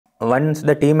once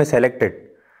the team is selected,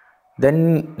 then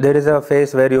there is a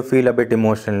phase where you feel a bit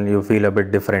emotional, you feel a bit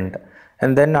different,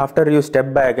 and then after you step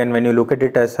back and when you look at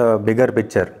it as a bigger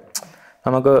picture,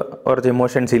 നമുക്ക് കുറച്ച്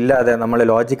emotions ഇല്ലാതെ നമ്മൾ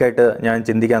ലോജിക്കായിട്ട് ഞാൻ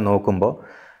ചിന്തിക്കാൻ നോക്കുമ്പോൾ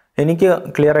എനിക്ക്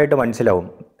clear ആയിട്ട് മനസ്സിലാവും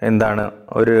എന്താണ്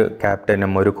ഒരു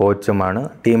ക്യാപ്റ്റനും ഒരു കോച്ചുമാണ്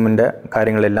ടീമിൻ്റെ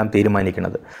കാര്യങ്ങളെല്ലാം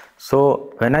തീരുമാനിക്കുന്നത്. So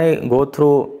when I go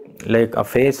through like A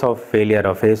face of failure,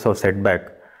 A face of set back,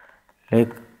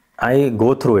 like I go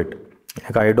through it.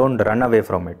 Like I don't run away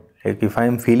from it. Like if I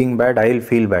am feeling bad, I'll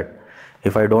feel bad.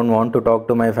 If I don't want to talk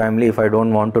to my family, if I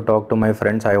don't want to talk to my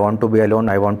friends, I want to be alone,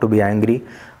 I want to be angry,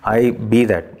 I be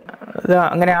that.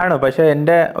 അങ്ങനെയാണ്. പക്ഷേ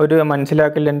എൻ്റെ ഒരു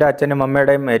മനസ്സിലാക്കൽ എൻ്റെ അച്ഛനും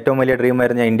അമ്മയുടെയും ഏറ്റവും വലിയ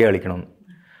ഡ്രീമായിരുന്നു ഞാൻ ഇന്ത്യ കളിക്കണം.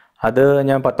 അത്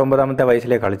ഞാൻ 19-ാമത്തെ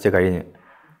വയസ്സിലേ കളിച്ച് കഴിഞ്ഞ്.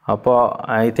 അപ്പോൾ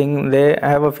I think they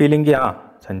have A feeling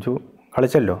Sanju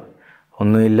കളിച്ചല്ലോ,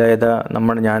 ഒന്നുമില്ല,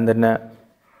 ഞാൻ തന്നെ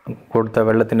കൊടുത്ത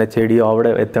വെള്ളത്തിൻ്റെ ചെടിയോ അവിടെ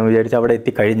എത്താൻ വിചാരിച്ച് അവിടെ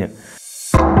എത്തിക്കഴിഞ്ഞ്.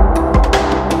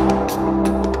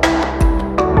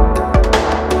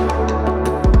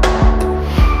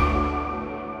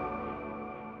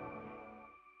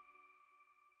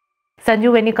 Sanju,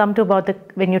 when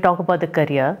you talk about the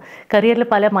career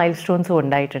പല മൈൽ സ്റ്റോൺസും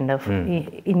ഉണ്ടായിട്ടുണ്ട്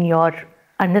in your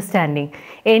understanding.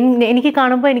 എനിക്ക്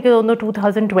കാണുമ്പോൾ എനിക്ക് തോന്നുന്നു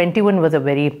 2021 was a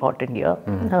very important year.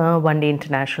 One day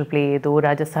international play ചെയ്തു,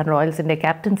 രാജസ്ഥാൻ റോയൽസിന്റെ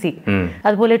ക്യാപ്റ്റൻസി,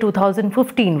 അതുപോലെ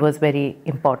 2015 was very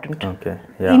important.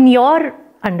 In your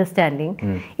understanding,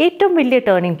 ഏറ്റവും വലിയ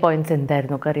ടേണിംഗ് പോയിന്റ്സ്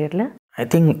എന്തായിരുന്നു കരിയറിൽ? I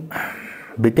think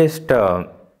biggest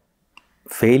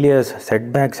failures,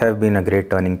 setbacks have been a great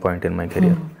turning point in my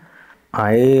career.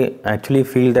 I actually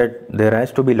feel that there has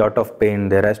to be lot of pain,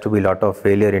 there has to be lot of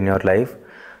failure in your life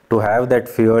to have that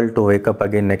fuel to wake up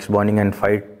again next morning and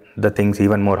fight the things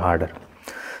even more harder.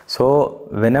 So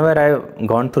whenever I've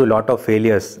gone through lot of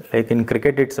failures, like in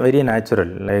cricket it's very natural,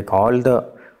 like all the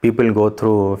people go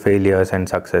through failures and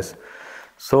success.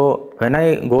 So when I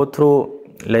go through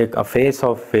like a phase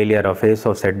of failure, a phase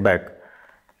of setback,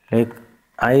 like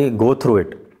I go through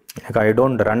it. Like I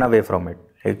don't run away from it.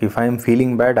 Like if I am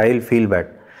feeling bad, I'll feel bad.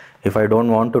 If I don't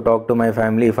want to talk to my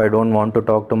family, if I don't want to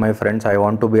talk to my friends, I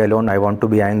want to be alone, I want to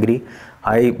be angry,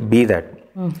 I be that.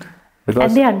 Because,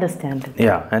 and they understand it.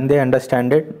 Yeah, and they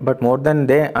understand it, but more than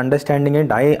they understanding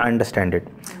it, I understand it.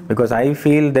 Because I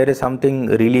feel there is something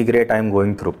really great I am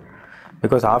going through.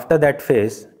 Because after that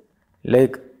phase,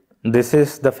 like this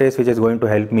is the phase which is going to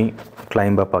help me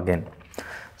climb up again.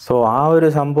 So our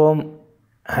sambhavam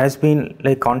has been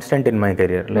like constant in my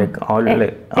career, like all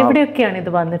like എവിടെയൊക്കെയാണ് ഇത്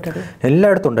വന്നിട്ടത്?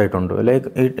 എല്ലായിടത്തും ഉണ്ടായിട്ടുണ്ട്. Like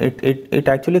it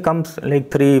actually comes like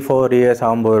 3-4 years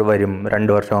ആകുമ്പോൾ വരും,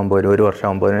 2 വർഷം ആകുമ്പോൾ വരും, 1 വർഷം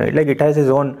ആകുമ്പോൾ വരും. Like it has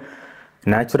its own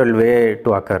natural way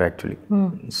to occur actually.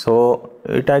 So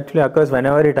it actually occurs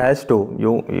whenever it has to.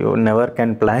 You never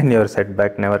can plan your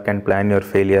setback, never can plan your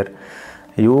failure.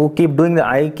 You keep doing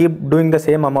I keep doing the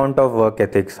same amount of work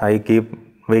ethics. I keep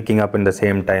waking up in the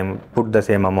same time, put the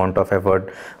same amount of effort,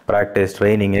 practice,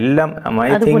 training. My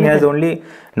thing has only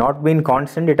not been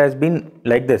constant, it has been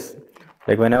like this.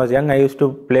 Like when I was young, I used to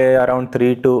play around 3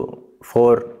 to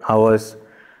 4 hours.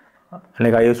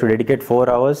 Like I used to dedicate 4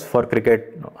 hours for cricket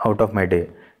out of my day.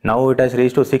 Now it has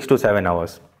reached to 6 to 7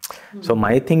 hours. So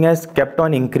my thing has kept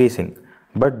on increasing.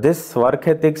 But this work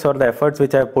ethics or the efforts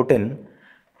which I have put in,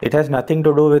 it has nothing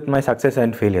to do with my success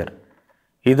and failure.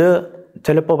 ഇത്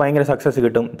ചിലപ്പോൾ ഭയങ്കര success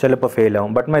കിട്ടും, ചിലപ്പോൾ fail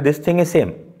ആവും, but my this thing is same.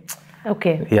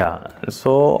 Okay. Yeah.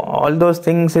 So all those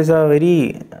things is a very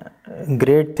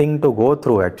great thing to go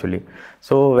through actually.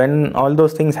 So when all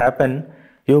those things happen,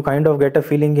 you kind of get a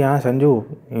feeling, Sanju,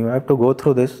 you have to go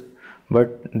through this, but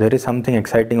there is something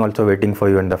exciting also waiting for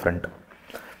you in the front.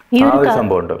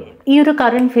 ഈ ഒരു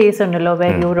current phase ഉണ്ടല്ലോ,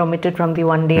 where you were omitted from the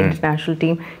one day international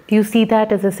team, do you see that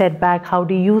as a setback? How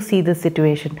do you see the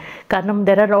situation? കാരണം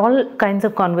there are all kinds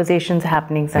of conversations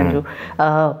happening, Sanju.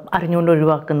 അറിഞ്ഞുകൊണ്ട്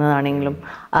ഒഴിവാക്കുന്നതാണെങ്കിലും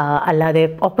അല്ലാതെ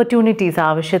opportunities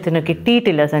ആവശ്യത്തിന്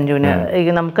കിട്ടിയിട്ടില്ല സഞ്ജുവിന്.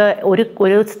 നമുക്ക്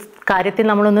ഒരു കാര്യത്തിൽ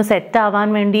നമ്മളൊന്ന് set ആവാൻ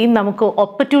വേണ്ടിയും നമുക്ക്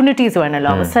ഓപ്പർച്യൂണിറ്റീസ്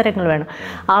വേണമല്ലോ, അവസരങ്ങൾ വേണം.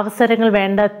 അവസരങ്ങൾ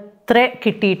അത്ര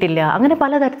കിട്ടിയിട്ടില്ല. അങ്ങനെ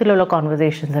പലതരത്തിലുള്ള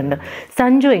കോൺവെർസേഷൻസ് ഉണ്ട്.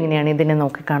 സഞ്ജു എങ്ങനെയാണ് ഇതിനെ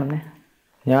നോക്കിക്കാണുന്നത്?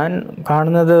 ഞാൻ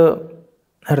കാണുന്നത്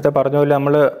നേരത്തെ പറഞ്ഞ പോലെ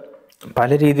നമ്മൾ പല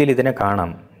രീതിയിൽ ഇതിനെ കാണാം.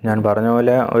 ഞാൻ പറഞ്ഞ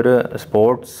പോലെ ഒരു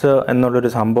സ്പോർട്സ്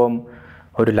എന്നുള്ളൊരു സംഭവം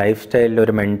ഒരു ലൈഫ് സ്റ്റൈലിൽ,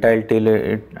 ഒരു മെൻറ്റാലിറ്റിയിൽ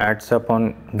it ads up on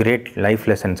great life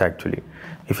lessons actually.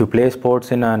 If you play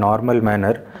sports in A normal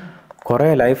manor, കുറേ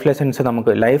ലൈഫ് ലെസൺസ്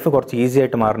നമുക്ക് ലൈഫ് കുറച്ച് ഈസി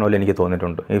ആയിട്ട് മാറുന്ന പോലെ എനിക്ക്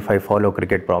തോന്നിയിട്ടുണ്ട് if I follow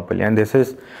cricket properly. And this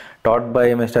is taught by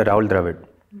mister Rahul Dravid.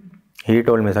 He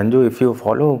told me, Sanju, if you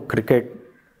follow cricket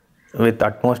with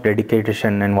utmost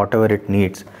dedication and whatever it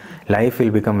needs, life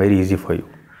will become very easy for you.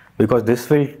 Because this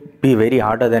will be very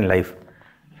harder than life.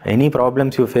 Any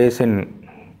problems you face in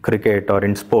cricket or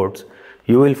in sports,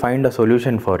 you will find a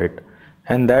solution for it.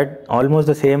 And that almost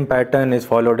the same pattern is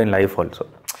followed in life also.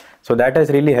 So that has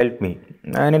really helped me.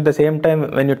 And at the same time,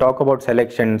 when you talk about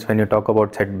selections, when you talk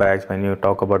about setbacks, when you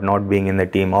talk about not being in the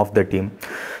team, off the team,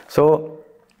 so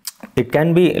it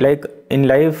can be like in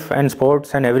life and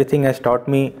sports and everything has taught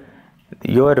me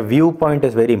your viewpoint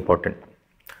is very important.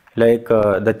 Like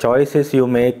the choices you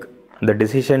make, the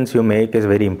decisions you make is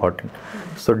very important.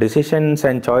 So decisions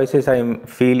and choices I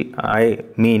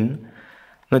mean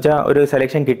എന്ന് വെച്ചാൽ ഒരു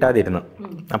selection കിട്ടാതിരുന്നു.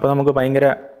 അപ്പോൾ നമുക്ക് ഭയങ്കര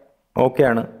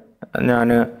ഓക്കെയാണ്,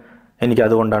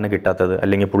 എനിക്കതുകൊണ്ടാണ് കിട്ടാത്തത്,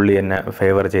 അല്ലെങ്കിൽ പുള്ളി എന്നെ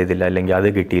ഫേവർ ചെയ്തില്ല, അല്ലെങ്കിൽ അത്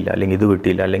കിട്ടിയില്ല, അല്ലെങ്കിൽ ഇത്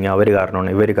കിട്ടിയില്ല, അല്ലെങ്കിൽ അവർ കാരണമാണ്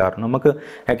ഇവർ കാരണം. നമുക്ക്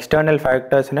എക്സ്റ്റേണൽ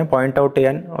ഫാക്ടേഴ്സിനെ പോയിന്റ് ഔട്ട്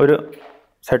ചെയ്യാൻ ഒരു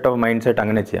സെറ്റ് ഓഫ് മൈൻഡ് സെറ്റ്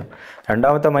അങ്ങനെ ചെയ്യാം.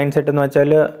 രണ്ടാമത്തെ മൈൻഡ് സെറ്റ് എന്ന്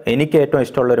വെച്ചാൽ എനിക്ക് ഏറ്റവും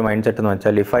ഇഷ്ടമുള്ള ഒരു മൈൻഡ് സെറ്റ് എന്ന്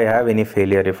വെച്ചാൽ if I have any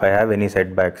failure, if I have any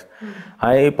set backs,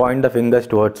 I point the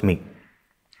fingers towards me.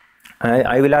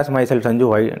 I will ask myself, Sanju,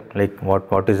 why, like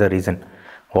what is the reason?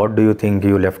 What do you think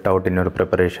you left out in your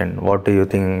preparation? What do you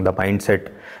think the mindset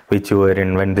which you were in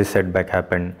when this setback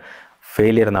happened?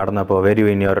 Failure nadanapo,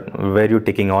 were you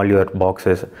ticking all your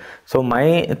boxes? So my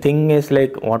thing is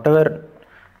like whatever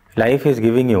life is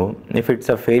giving you, if it's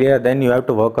a failure, then you have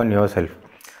to work on yourself.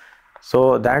 So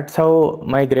that's how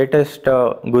my greatest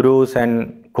gurus and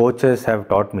coaches have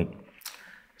taught me.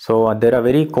 So there are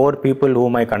very core people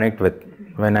whom I connect with.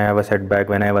 When I have a setback,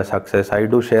 when I have a success, I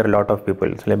do share a lot of people.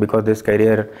 So like, because this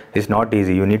career is not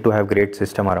easy, you need to have great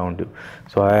system around you.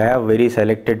 So I have very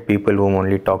selected people whom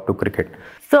only talk to cricket.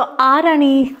 So are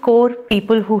any core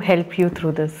people who help you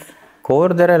through this? Core,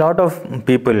 there are a lot of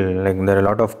people, like there are a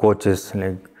lot of coaches,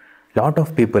 like lot of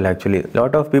people actually.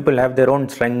 Lot of people have their own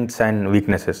strengths and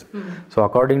weaknesses. So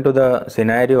according to the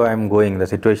scenario I am going, the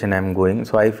situation I am going,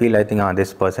 so I think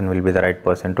this person will be the right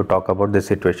person to talk about this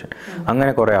situation.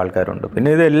 അങ്ങനെ കുറേ ആൾക്കാരുണ്ട്. പിന്നെ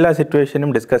ഇത് എല്ലാ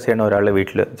സിറ്റുവേഷനും discuss ചെയ്യണ ഒരാളുടെ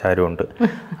വീട്ടിൽ ചാരുണ്ട്.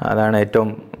 അതാണ്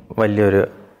ഏറ്റവും വലിയൊരു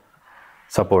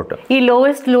സപ്പോർട്ട്. ഈ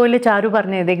ലോവസ്റ്റ് ലോയിൽ ചാരു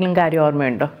പറഞ്ഞ ഏതെങ്കിലും കാര്യം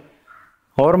ഓർമ്മയുണ്ടോ?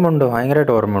 ഓർമ്മയുണ്ട്,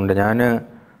 ഭയങ്കരമായിട്ട് ഓർമ്മയുണ്ട്. ഞാൻ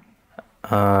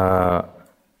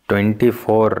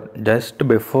 24 ജസ്റ്റ്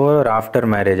ബിഫോർ ആഫ്റ്റർ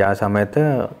മാരേജ് ആ സമയത്ത്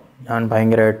ഞാൻ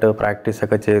ഭയങ്കരമായിട്ട്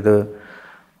പ്രാക്ടീസൊക്കെ ചെയ്ത്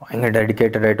ഭയങ്കര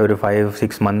ഡെഡിക്കേറ്റഡ് ആയിട്ട് ഒരു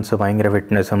 5-6 months ഭയങ്കര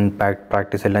ഫിറ്റ്നസ്സും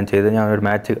പ്രാക്ടീസ് എല്ലാം ചെയ്ത് ഞാൻ ഒരു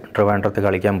മാച്ച് ട്രിവാൻഡ്രത്ത്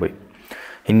കളിക്കാൻ പോയി.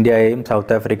 ഇന്ത്യയും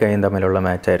സൗത്ത് ആഫ്രിക്കയും തമ്മിലുള്ള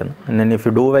മാച്ചായിരുന്നു. Then if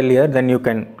you do well here then you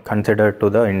can consider to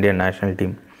the Indian national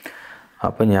team.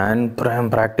 അപ്പോൾ ഞാൻ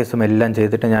പ്രാക്ടീസും എല്ലാം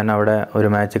ചെയ്തിട്ട് ഞാൻ അവിടെ ഒരു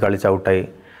മാച്ച് കളിച്ച് ഔട്ടായി,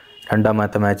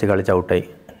 രണ്ടാമത്തെ മാച്ച് കളിച്ച് ഔട്ടായി.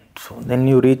 So then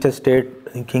you reach A state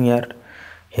thinking യാർ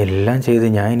എല്ലാം ചെയ്ത്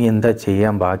ഞാൻ ഇനി എന്താ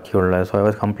ചെയ്യാൻ ബാക്കിയുള്ളത്. So I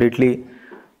was completely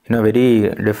in A very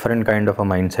different kind of A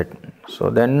mind set. So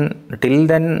then till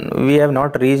then we have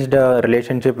not reached A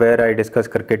relationship where I discuss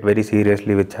cricket very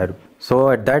seriously with Charu. So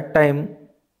at that time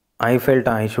I felt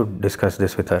I should discuss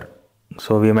this with her.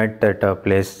 So we met at a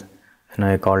place and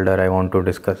I called her, I want to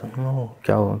discuss. Oh,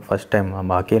 kya first time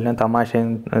ബാക്കിയെല്ലാം തമാശയും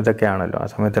ഇതൊക്കെയാണല്ലോ. ആ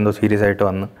സമയത്ത് എന്തോ serious ആയിട്ട്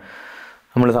വന്ന്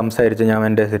നമ്മൾ സംസാരിച്ച് ഞാൻ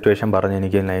എൻ്റെ സിറ്റുവേഷൻ പറഞ്ഞു,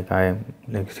 എനിക്ക് like I M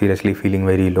like seriously feeling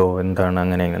very low, എന്താണ്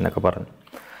അങ്ങനെ എന്നൊക്കെ പറഞ്ഞു.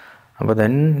 അപ്പോൾ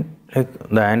then like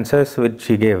the answers which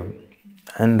Xi gave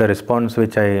and the response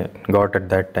which I got at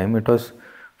that time, it was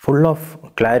full of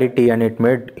clarity and it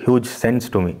made huge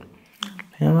sense to me.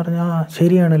 ഞാൻ പറഞ്ഞു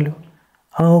ശരിയാണല്ലോ,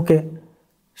 okay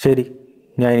ശരി,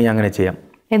 ഞാൻ ഇനി അങ്ങനെ ചെയ്യാം.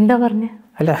 എന്താ പറഞ്ഞ?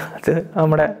 അല്ല, അത്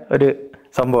നമ്മുടെ ഒരു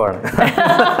സംഭവമാണ്.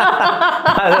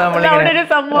 അത്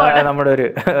നമ്മുടെ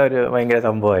ഒരു ഭയങ്കര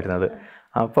സംഭവമായിരുന്നു അത്.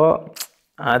 അപ്പോൾ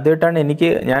ആദ്യമായിട്ടാണ്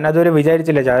ഞാനതുവരെ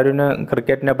വിചാരിച്ചില്ല ചാരുവിന്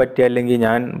ക്രിക്കറ്റിനെ പറ്റി അല്ലെങ്കിൽ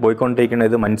ഞാൻ പോയിക്കൊണ്ടിരിക്കുന്നത്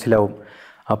ഇത് മനസ്സിലാവും.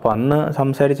 അപ്പോൾ അന്ന്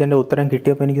സംസാരിച്ചതിൻ്റെ ഉത്തരം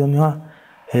കിട്ടിയപ്പോൾ എനിക്ക് തോന്നി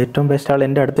ഏറ്റവും ബെസ്റ്റ് ആൾ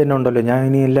എൻ്റെ അടുത്ത് തന്നെ ഉണ്ടല്ലോ, ഞാൻ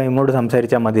ഇനി എല്ലാം ഇങ്ങോട്ട്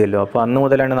സംസാരിച്ചാൽ മതിയല്ലോ. അപ്പോൾ അന്ന്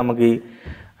മുതലാണ് നമുക്ക് ഈ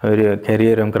ഒരു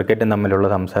കരിയറും ക്രിക്കറ്റും തമ്മിലുള്ള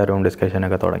സംസാരവും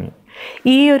ഡിസ്കഷനൊക്കെ തുടങ്ങി.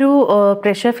 ഈ ഒരു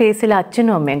പ്രഷർ ഫേസിൽ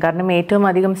അച്ഛനും അമ്മയും, കാരണം ഏറ്റവും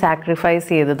അധികം സാക്രിഫൈസ്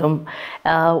ചെയ്തതും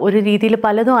ഒരു രീതിയിൽ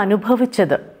പലതും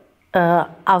അനുഭവിച്ചത്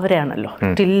അവരാണല്ലോ.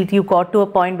 Till you got to A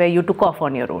point wear you took of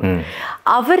on your own.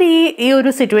 അവർ ഈ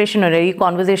ഒരു സിറ്റുവേഷൻ വരെ ഈ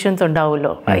കോൺവെർസേഷൻസ്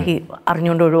ഉണ്ടാവുമല്ലോ, ഈ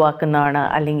അറിഞ്ഞുകൊണ്ട് ഒഴിവാക്കുന്നതാണ്,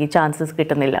 അല്ലെങ്കിൽ ചാൻസസ്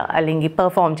കിട്ടുന്നില്ല, അല്ലെങ്കിൽ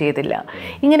പെർഫോം ചെയ്തില്ല,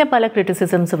 ഇങ്ങനെ പല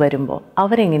ക്രിറ്റിസിസംസ് വരുമ്പോൾ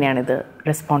അവരെങ്ങനെയാണ് ഇത്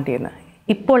റെസ്പോണ്ട് ചെയ്യുന്നത്?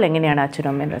 ഇപ്പോൾ എങ്ങനെയാണ്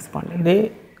അച്ഛനും അമ്മയും റെസ്പോണ്ട്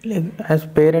ചെയ്യുന്നത്? As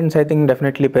parents, I think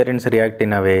definitely parents react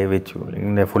in a way which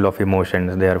they're full of emotions,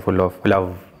 they are full of love.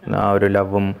 ആ ഒരു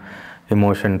ലവും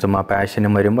ഇമോഷൻസും ആ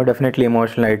പാഷനും വരുമ്പോൾ ഡെഫിനറ്റ്ലി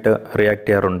ഇമോഷണലായിട്ട് റിയാക്ട്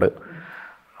ചെയ്യാറുണ്ട്.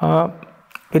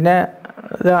 പിന്നെ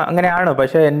ഇത് അങ്ങനെയാണ്.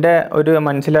 പക്ഷേ എൻ്റെ ഒരു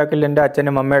മനസ്സിലാക്കൽ എൻ്റെ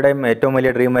അച്ഛനും അമ്മയുടെയും ഏറ്റവും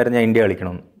വലിയ ഡ്രീമായിരുന്നു ഞാൻ ഇന്ത്യ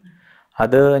കളിക്കണം.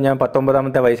 അത് ഞാൻ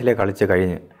 19ാമത്തെ വയസ്സിലേ കളിച്ച്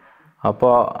കഴിഞ്ഞ്.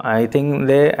 അപ്പോൾ I think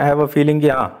they have A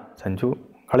feeling Sanju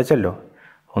കളിച്ചല്ലോ,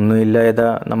 ഒന്നുമില്ല,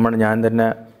 ഞാൻ തന്നെ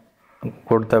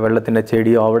കൊടുത്ത വെള്ളത്തിൻ്റെ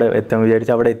ചെടിയോ അവിടെ എത്താൻ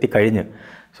വിചാരിച്ച് അവിടെ എത്തിക്കഴിഞ്ഞ്.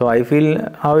 So I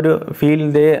feel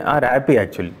they are happy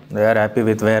actually, they are happy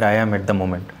with where I am at the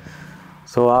moment.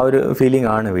 So ആ ഒരു ഫീലിംഗ്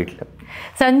ആണ് വീട്ടിൽ.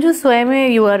 സഞ്ജു സ്വയമേ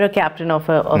you are A captain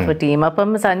of A team. അപ്പം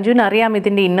സഞ്ജുവിന് അറിയാം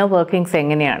ഇതിൻ്റെ ഇന്നർ വർക്കിങ്സ്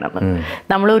എങ്ങനെയാണെന്ന്.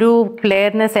 നമ്മളൊരു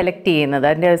പ്ലെയറിനെ സെലക്ട് ചെയ്യുന്നത്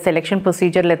അതിൻ്റെ സെലക്ഷൻ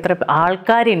പ്രൊസീജിയറിൽ എത്ര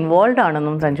ആൾക്കാർ ഇൻവോൾവ്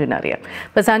ആണെന്നും സഞ്ജുവിന് അറിയാം.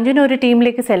 അപ്പോൾ സഞ്ജുവിനെ ഒരു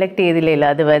ടീമിലേക്ക് സെലക്ട് ചെയ്തില്ല,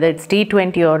 അത് whether it's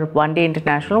T20 or one day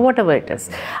international what ever it is,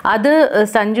 അത്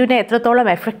സഞ്ജുവിനെ എത്രത്തോളം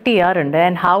എഫക്ട് ചെയ്യാറുണ്ട്?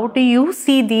 And how do you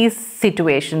see these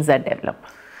situations that develop?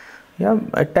 Yeah,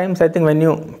 at times I think when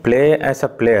you play as a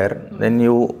player, then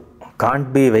you can't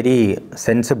be very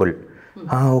sensible.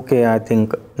 Okay, I think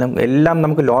എല്ലാം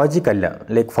നമുക്ക് logic അല്ല.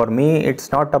 Like for me it's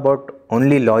not about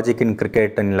only logic in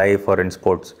cricket, in life or in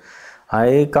sports.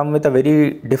 I come with a very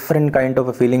different kind of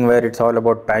a feeling where it's all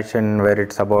about passion, where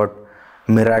it's about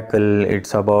miracle,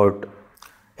 it's about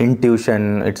intuition,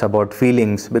 it's about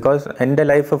feelings. Because എൻ്റെ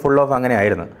life full of അങ്ങനെ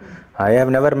ആയിരുന്നു. I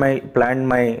have never planned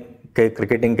my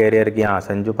cricketing കരിയർക്ക്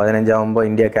Sanju 15 ആകുമ്പോൾ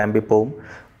India ക്യാമ്പിൽ പോവും,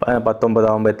 19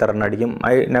 ആകുമ്പോൾ എത്ര run അടിക്കും.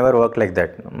 I never work like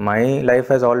that. My life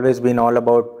has always been all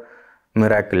about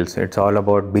miracles. It's all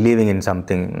about believing in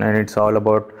something, and it's all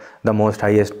about the most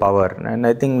highest power, and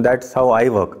I think that's how I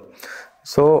work.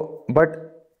 So but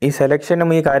ഈ സെലക്ഷനും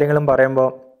ഈ കാര്യങ്ങളും പറയുമ്പോൾ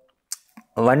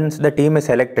once the team is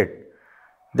selected,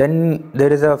 then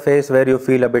there is a phase where you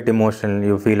feel a bit emotional,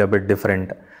 you feel a bit different,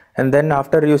 and then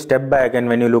after you step back and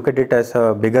when you look at it as a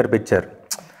bigger picture,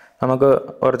 നമുക്ക്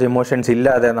കുറച്ച് emotions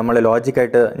ഇല്ലാതെ നമ്മൾ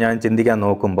ലോജിക്കായിട്ട് ഞാൻ ചിന്തിക്കാൻ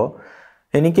നോക്കുമ്പോൾ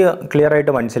എനിക്ക് clear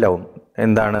ആയിട്ട് മനസ്സിലാവും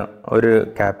എന്താണ് ഒരു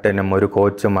ക്യാപ്റ്റനും ഒരു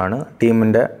കോച്ചുമാണ്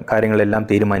ടീമിൻ്റെ കാര്യങ്ങളെല്ലാം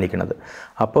തീരുമാനിക്കുന്നത്.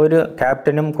 അപ്പോൾ ഒരു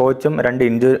ക്യാപ്റ്റനും കോച്ചും രണ്ട്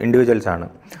ഇൻഡിവിജ്വൽസാണ്.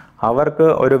 അവർക്ക്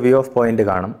ഒരു വ്യൂ ഓഫ് പോയിന്റ്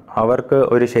കാണും, അവർക്ക്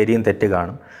ഒരു ശരിയും തെറ്റ്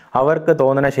കാണും, അവർക്ക്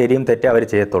തോന്നുന്ന ശരിയും തെറ്റ് അവർ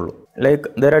ചെയ്യത്തുള്ളൂ. Like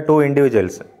there are to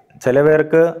individuals. ചില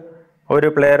പേർക്ക് ഒരു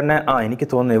പ്ലെയറിനെ എനിക്ക്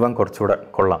തോന്നുന്നു ഇവൻ കുറച്ചുകൂടെ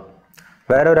കൊള്ളാം,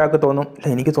 വേറെ ഒരാൾക്ക് തോന്നും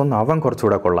എനിക്ക് തോന്നുന്നു അവൻ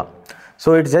കുറച്ചുകൂടെ കൊള്ളാം. So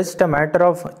it's just A matter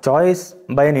of choice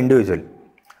by an individual.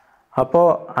 അപ്പോൾ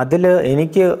അതിൽ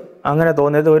എനിക്ക് അങ്ങനെ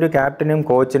തോന്നിയത് ഒരു ക്യാപ്റ്റനും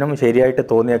കോച്ചിനും ശരിയായിട്ട്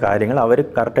തോന്നിയ കാര്യങ്ങൾ അവർ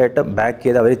കറക്റ്റായിട്ട് ബാക്ക്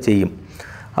ചെയ്ത് അവർ ചെയ്യും.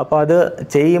 അപ്പോൾ അത്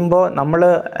ചെയ്യുമ്പോൾ നമ്മൾ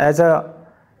ആസ് എ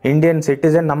ഇന്ത്യൻ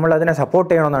സിറ്റിസൺ നമ്മൾ അതിനെ സപ്പോർട്ട്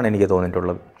ചെയ്യണമെന്നാണ് എനിക്ക്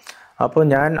തോന്നിയിട്ടുള്ളത്. അപ്പോൾ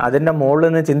ഞാൻ അതിൻ്റെ മുകളിൽ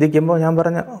നിന്ന് ചിന്തിക്കുമ്പോൾ ഞാൻ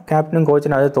പറഞ്ഞ ക്യാപ്റ്റനും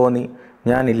കോച്ചിനും അത് തോന്നി,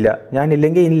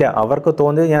 ഞാനില്ലെങ്കിൽ ഇല്ല, അവർക്ക്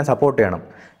തോന്നിയത് ഞാൻ സപ്പോർട്ട് ചെയ്യണം.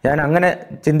 ഞാൻ അങ്ങനെ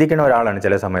ചിന്തിക്കുന്ന ഒരാളാണ്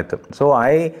ചില സമയത്ത്. So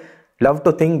I love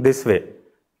to think this way.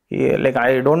 Like I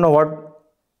don't know what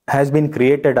has been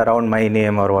created around my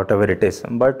name or whatever it is,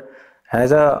 but as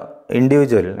a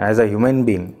individual, as a human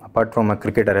being, apart from a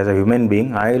cricketer, as a human being,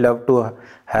 I love to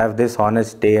have this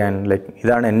honest day and like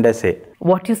idana ende say.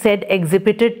 What you said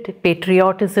exhibited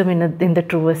patriotism in the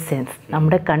truest sense.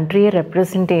 Nammade country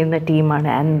represent cheyna team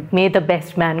aanu and may the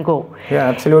best man go. Yeah,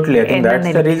 absolutely. I think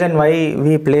that's the reason why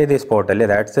we play this sport, alle.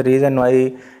 That's the reason why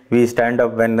we stand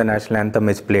up when the national anthem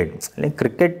is played. Like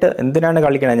cricket എന്തിനാണ്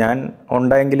കളിക്കുന്നത്? ഞാൻ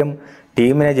ഉണ്ടായെങ്കിലും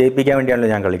ടീമിനെ ജയിപ്പിക്കാൻ വേണ്ടിയാണല്ലോ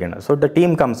ഞാൻ കളിക്കുന്നത്. So the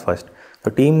team comes first. So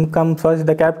team comes first,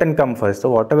 the captain comes first. So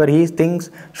whatever he thinks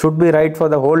should be right for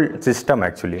the whole system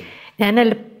actually. ഞാൻ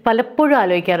പലപ്പോഴും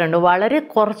ആലോചിക്കാറുണ്ട്, വളരെ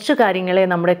കുറച്ച് കാര്യങ്ങളെ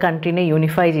നമ്മുടെ കൺട്രീനെ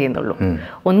യൂണിഫൈ ചെയ്യുന്നുള്ളൂ.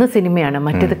 ഒന്ന് സിനിമയാണ്,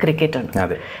 മറ്റേത് ക്രിക്കറ്റാണ്.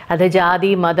 അത്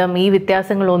ജാതി മതം ഈ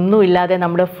വ്യത്യാസങ്ങളൊന്നും ഇല്ലാതെ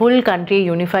നമ്മുടെ ഫുൾ കൺട്രിയെ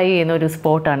യൂണിഫൈ ചെയ്യുന്ന ഒരു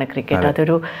സ്പോർട്ടാണ്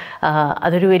ക്രിക്കറ്റ്.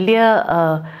 അതൊരു വലിയ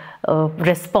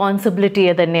റെസ്പോൺസിബിലിറ്റി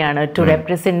തന്നെയാണ് ടു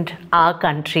റെപ്രസെൻറ്റ് ആ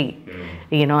country,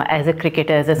 as A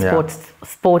cricketer, as A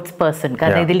sports person.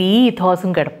 കാരണം ഇതിൽ ഈ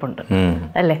ഇഥോസും കിടപ്പുണ്ട്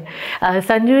അല്ലേ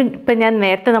സഞ്ജു? ഇപ്പം ഞാൻ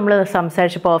നേരത്തെ നമ്മൾ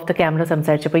സംസാരിച്ചപ്പോൾ, ഓഫ് ദ ക്യാമറ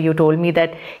സംസാരിച്ചപ്പോൾ, യു ടോൾ മീ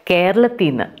ദാറ്റ്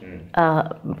കേരളത്തിൽ നിന്ന്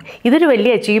ഇതൊരു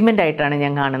വലിയ അച്ചീവ്മെൻ്റ് ആയിട്ടാണ്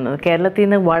ഞാൻ കാണുന്നത്. കേരളത്തിൽ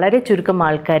നിന്ന് വളരെ ചുരുക്കം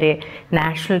ആൾക്കാരെ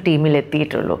നാഷണൽ ടീമിൽ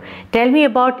എത്തിയിട്ടുള്ളൂ. Tell me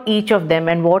about each of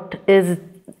them and what is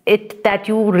it that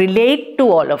you relate to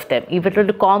all of them,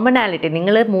 ഇവരുടെ commonality,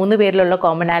 നിങ്ങൾ മൂന്ന് പേരിലുള്ള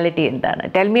commonality എന്താണ്?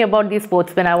 Tell me about these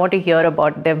sportsmen. I want to hear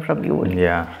about them from you.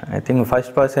 Yeah, I think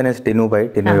first person is Tinu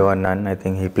Viwanath. I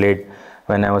think he played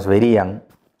when I was very young,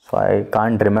 so I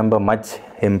can't remember much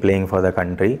him playing for the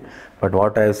country, but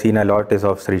what I have seen a lot is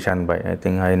of Srishant bhai. I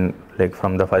think like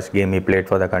from the first game he played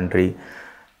for the country,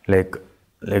 like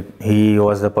he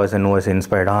was the person who was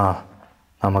inspired,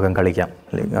 namakan kalikam,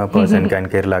 like a person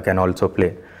Kerala can also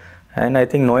play. And I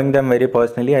think knowing them very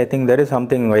personally, I think there is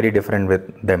something very different with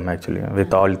them actually,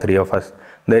 with all three of us.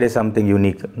 There is something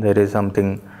unique, there is something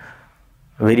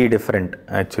very different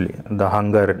actually. The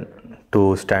hunger to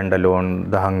stand alone,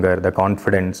 the hunger, the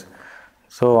confidence.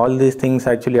 So all these things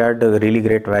actually add a really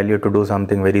great value to do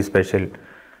something very special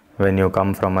when you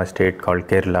come from a state called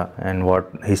Kerala, and what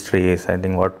history is, I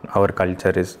think what our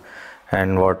culture is,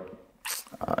 and what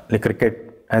like cricket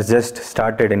has just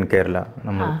started in Kerala.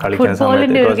 It was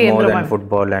more than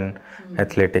football and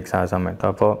athletics ആ സമയത്ത്.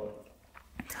 അപ്പോൾ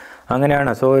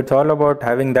അങ്ങനെയാണ്. So it's all about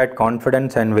having that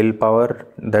confidence and willpower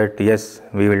that yes,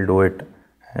 we will do it,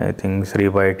 I think Sri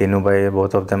Bhai, Tinu Bhai,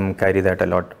 both of them carry that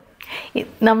a lot.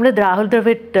 നമ്മൾ രാഹുൽ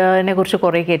ദ്രവിഡിനെ കുറിച്ച്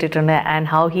കുറേ കേട്ടിട്ടുണ്ട് and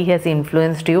how he has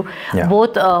influenced you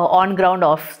both on ground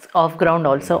of ground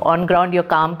also. On ground your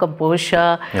calm composure,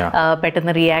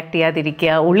 പെട്ടെന്ന് react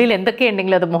ചെയ്യാതിരിക്കുക, ഉള്ളിൽ എന്തൊക്കെ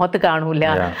ഉണ്ടെങ്കിലും അത് മുഖത്ത് കാണൂല,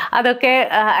 അതൊക്കെ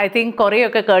ഐ തിങ്ക്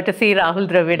കുറേയൊക്കെ കേർട്ടസി രാഹുൽ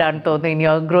ദ്രവിഡ് ആണ് തോന്നുന്നു in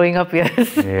your growing up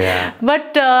years.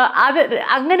 But അത്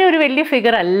അങ്ങനെ ഒരു വലിയ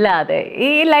ഫിഗർ അല്ലാതെ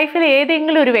ഈ ലൈഫിൽ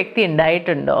ഏതെങ്കിലും ഒരു വ്യക്തി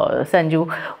ഉണ്ടായിട്ടുണ്ടോ Sanju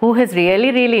who has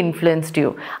really influenced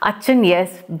U? അച്ഛൻ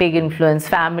yes, big influence,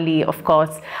 family of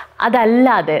course,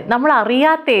 അതല്ലാതെ നമ്മൾ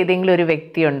അറിയാത്ത ഏതെങ്കിലും ഒരു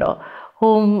വ്യക്തിയുണ്ടോ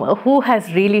who has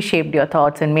really shaped your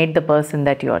thoughts and made the person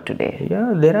that you are today? Yeah,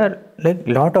 there are like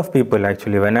lot of people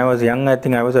actually. When I was young, I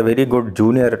think I was a very good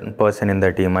junior person in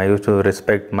the team. I used to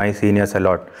respect my seniors a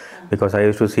lot because I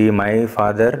used to see my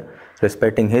father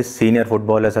respecting his senior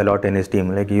footballers a lot in his team.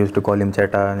 Like he used to call him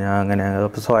Cheta.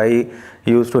 So I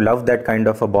used to love that kind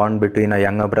of a bond between a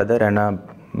younger brother and a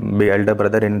elder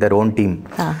brother in their own team.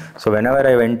 So whenever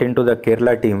I went into the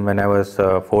Kerala team when I was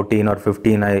 14 or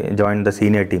 15, I joined the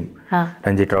senior team,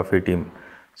 Ranji Trophy team.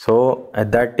 So at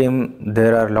that team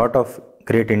there are a lot of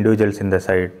great individuals in the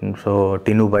side. So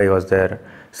Tinu Bhai was there,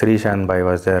 Srishan Bhai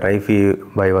was there, Raifi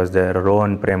Bhai was there,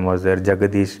 Rohan Prem was there,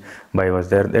 Jagadish Bhai was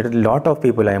there. There are a lot of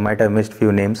people. I might have missed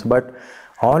few names, but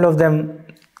all of them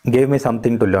gave me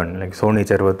something to learn. Like Soni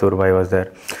Chervatur Bhai was there.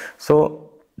 So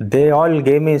they all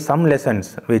gave me some lessons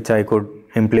which I could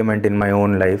implement in my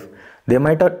own life. They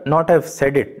might not have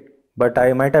said it, but I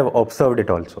might have observed it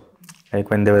also. Like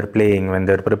when they were playing, when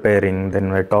they were preparing, then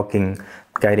were talking,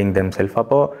 carrying themselves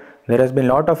up. There has been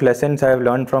lot of lessons I have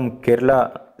learned from Kerala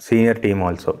senior team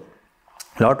also.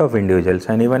 Lot of individuals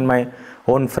and even my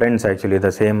own friends actually,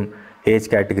 the same age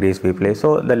categories we play. So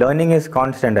the learning is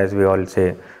constant as we all say.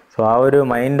 So ആ ഒരു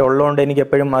mind ഉള്ളതുകൊണ്ട് എനിക്ക്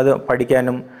എപ്പോഴും അത്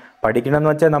പഠിക്കണം എന്ന്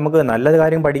വെച്ചാൽ നമുക്ക് നല്ല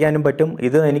കാര്യം പഠിക്കാനും പറ്റും,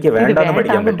 ഇത് എനിക്ക് വേണ്ടെന്ന്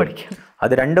പഠിക്കാൻ പറ്റും.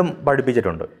 അത് രണ്ടും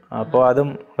പഠിപ്പിച്ചിട്ടുണ്ട്. അപ്പോൾ അതും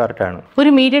കറക്റ്റാണ്. ഒരു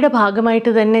മീഡിയയുടെ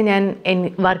ഭാഗമായിട്ട് തന്നെ ഞാൻ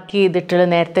വർക്ക് ചെയ്തിട്ടുള്ള,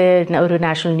 നേരത്തെ ഒരു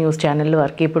നാഷണൽ ന്യൂസ് ചാനലിൽ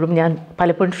വർക്ക് ചെയ്യപ്പോഴും ഞാൻ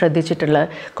പലപ്പോഴും ശ്രദ്ധിച്ചിട്ടുള്ള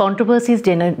കോൺട്രവേഴ്സീസ്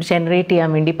ജനറേറ്റ്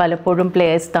ചെയ്യാൻ വേണ്ടി പലപ്പോഴും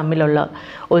പ്ലേയേഴ്സ് തമ്മിലുള്ള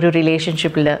ഒരു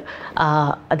റിലേഷൻഷിപ്പിൽ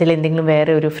അതിലെന്തെങ്കിലും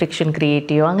വേറെ ഒരു ഫ്രിക്ഷൻ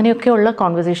ക്രിയേറ്റ് ചെയ്യുമോ അങ്ങനെയൊക്കെയുള്ള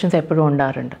കോൺവെർസേഷൻസ് എപ്പോഴും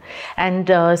ഉണ്ടാറുണ്ട്.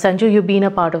 And Sanju, you been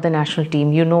A part of the national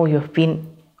team, you know you have been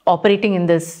operating in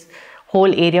this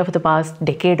whole area for the past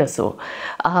decade or so.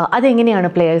 അതെങ്ങനെയാണ്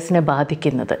പ്ലെയേഴ്സിനെ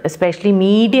ബാധിക്കുന്നത്? എസ്പെഷ്യലി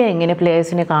മീഡിയ എങ്ങനെ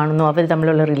പ്ലെയേഴ്സിനെ കാണുന്നു, അവർ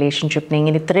തമ്മിലുള്ള റിലേഷൻഷിപ്പിനെ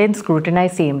ഇങ്ങനെ ഇത്രയും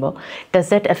സ്ക്രൂട്ടനൈസ് ചെയ്യുമ്പോൾ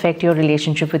does that effect your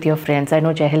relationship with your friends? I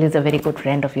know Chehel is A very good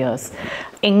friend of yours.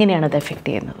 എങ്ങനെയാണ് അത് എഫക്ട്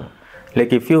ചെയ്യുന്നത്?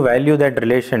 Like if you value that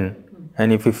relation and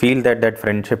if you feel that that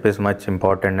friendship is much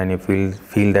important and you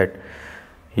feel that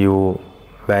you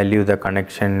value the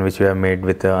connection which you have made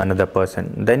with another person,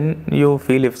 then you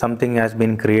feel if something has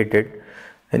been created,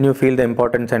 then you feel the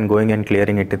importance and going and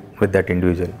clearing it with that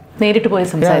individual.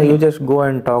 Yeah, you just go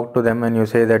and talk to them and you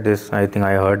say that this, I think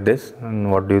I heard this, and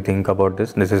what do you think about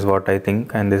this? This is what I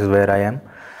think and this is where I am.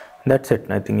 That's it.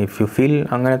 I think if you feel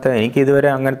anganatha, എനിക്ക്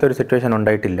ഇതുവരെ അങ്ങനത്തെ ഒരു situation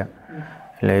ഉണ്ടായിട്ടില്ല.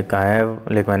 Like I have,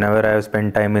 like whenever I have spent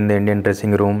time in the Indian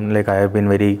dressing room, like I have been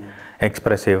very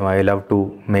expressive. I love to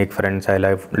make friends. I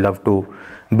love to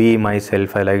be myself.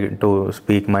 I like to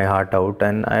speak my heart out,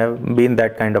 and I have been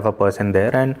that kind of a person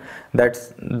there, and that's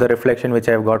the reflection which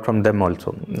I have got from them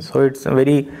also. So it's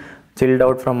very chilled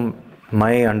out from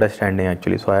my understanding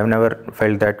actually. So I have never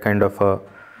felt that kind of a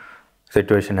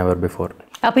situation ever before.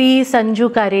 അപ്പോൾ ഈ സഞ്ജു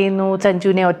കരയുന്നു,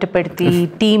 സഞ്ജുവിനെ ഒറ്റപ്പെടുത്തി,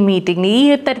 team meeting, ഈ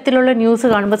തരത്തിലുള്ള news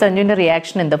കാണുമ്പോൾ സഞ്ജുവിൻ്റെ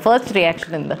reaction എന്താ? First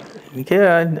reaction എന്താ? എനിക്ക്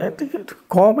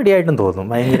കോമഡി ആയിട്ടും തോന്നും.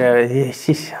 ഭയങ്കര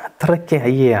അത്രയ്ക്ക്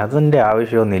അതിൻ്റെ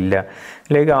ആവശ്യമൊന്നുമില്ല.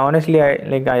 Like honestly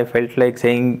I felt like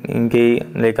saying എനിക്ക്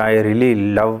I really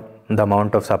love the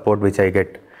amount of support which I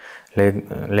get.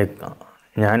 Like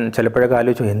ഞാൻ ചിലപ്പോഴൊക്കെ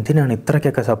ആലോചിച്ചു എന്തിനാണ്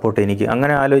ഇത്രയ്ക്കൊക്കെ സപ്പോർട്ട് എനിക്ക്,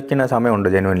 അങ്ങനെ ആലോചിക്കുന്ന സമയമുണ്ട്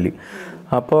ജെനുവൻലി.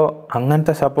 അപ്പോൾ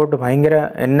അങ്ങനത്തെ സപ്പോർട്ട്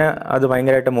എന്നെ അത്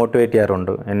ഭയങ്കരമായിട്ട് മോട്ടിവേറ്റ്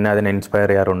ചെയ്യാറുണ്ട്, എന്നെ അതിനെ ഇൻസ്പയർ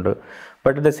ചെയ്യാറുണ്ട്.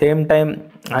 But at the same time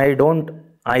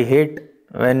I hate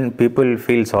when people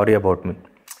feel sorry about me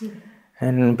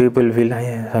and people feel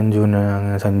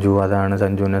Sanju അതാണ്,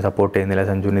 സഞ്ജുവിനെ സപ്പോർട്ട് ചെയ്യുന്നില്ല,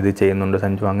 സഞ്ജുവിന് ഇത് ചെയ്യുന്നുണ്ട്,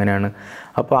 സഞ്ജു അങ്ങനെയാണ്.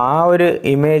 അപ്പോൾ ആ ഒരു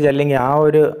ഇമേജ് അല്ലെങ്കിൽ ആ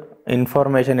ഒരു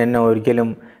ഇൻഫോർമേഷൻ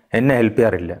ഒരിക്കലും എന്നെ ഹെൽപ്പ്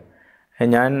ചെയ്യാറില്ല.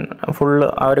 ഞാൻ ഫുള്ള്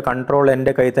ആ ഒരു കൺട്രോൾ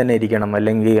എൻ്റെ കയ്യിൽ തന്നെ ഇരിക്കണം,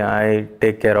 അല്ലെങ്കിൽ I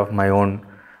take care of my own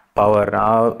power,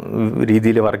 ആ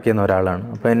രീതിയിൽ വർക്ക് ചെയ്യുന്ന ഒരാളാണ്.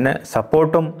 അപ്പോൾ എന്നെ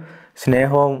സപ്പോർട്ടും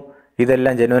സ്നേഹവും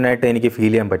ഇതെല്ലാം ജെന്യുവനായിട്ട് എനിക്ക്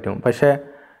ഫീൽ ചെയ്യാൻ പറ്റും. പക്ഷേ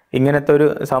ഇങ്ങനത്തെ ഒരു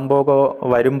സംഭവമൊക്കെ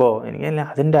വരുമ്പോൾ എനിക്ക്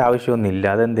അതിൻ്റെ ആവശ്യമൊന്നുമില്ല,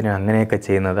 അതെന്തിനാണ് അങ്ങനെയൊക്കെ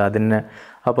ചെയ്യുന്നത് അതിന്.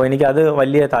 അപ്പോൾ എനിക്കത്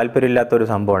വലിയ താല്പര്യമില്ലാത്തൊരു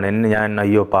സംഭവമാണ്. ഞാൻ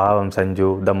അയ്യോ പാവം സഞ്ജു,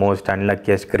 ദ മോസ്റ്റ്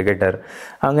അൺലക്കിയസ്റ്റ് ക്രിക്കറ്റർ,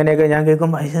 അങ്ങനെയൊക്കെ ഞാൻ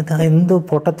കേൾക്കുമ്പോൾ എന്ത്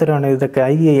പൊട്ടത്തരമാണ് ഇതൊക്കെ.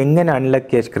 എങ്ങനെ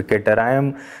അൺലക്കിയസ്റ്റ് cricketer? I am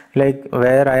like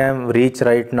where I am reach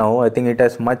right now, I think it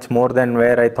has much more than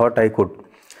where I thought I could.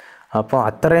 അപ്പോൾ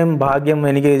അത്രയും ഭാഗ്യം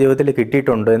എനിക്ക് ജീവിതത്തിൽ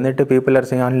കിട്ടിയിട്ടുണ്ട്. എന്നിട്ട് people are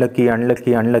saying unlucky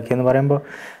unlucky unlucky എന്ന് പറയുമ്പോൾ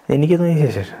എനിക്ക് തോന്നി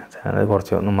അത്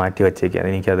കുറച്ച് ഒന്ന് മാറ്റി വച്ചേക്കാം,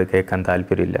 എനിക്കത് കേൾക്കാൻ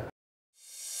താല്പര്യമില്ല.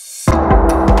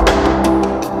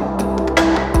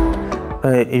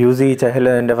 യൂസി ചഹൽ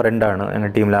എൻ്റെ ഫ്രണ്ടാണ്, എൻ്റെ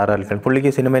ടീമിൽ 6 ആൾക്കാർ.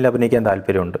 പുള്ളിക്ക് സിനിമയിൽ അഭിനയിക്കാൻ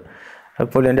താല്പര്യമുണ്ട്.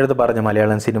 അപ്പോൾ എൻ്റെ അടുത്ത് പറഞ്ഞു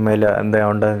മലയാളം സിനിമയിൽ എന്താ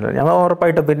ഉണ്ട്. ഞാൻ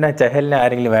ഉറപ്പായിട്ടും പിന്നെ ചഹലിനെ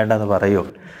ആരെങ്കിലും വേണ്ടെന്ന് പറയൂ.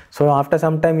 So after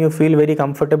some time you feel very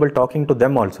comfortable talking to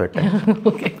them also.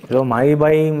 So my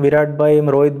ബൈയും Virat ബൈയും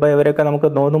Rohit by അവരൊക്കെ നമുക്ക്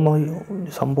തോന്നുമ്പോൾ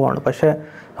സംഭവമാണ്. പക്ഷേ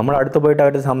നമ്മൾ അടുത്ത് പോയിട്ട്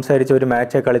അവരുടെ സംസാരിച്ച് ഒരു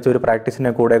മാച്ച് കളിച്ച് ഒരു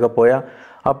പ്രാക്ടീസിനെ കൂടെയൊക്കെ പോയാൽ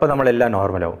അപ്പോൾ നമ്മളെല്ലാം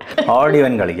നോർമലാവും. ഓഡ്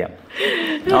ഈവൻ കളിക്കാം.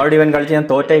 ഓഡ് ഈവൻ കളിച്ച് ഞാൻ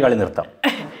തോറ്റായി കളി നിർത്താം.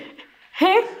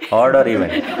 Odd or even.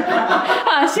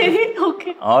 ശരി, okay.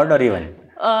 Odd or even.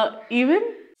 Even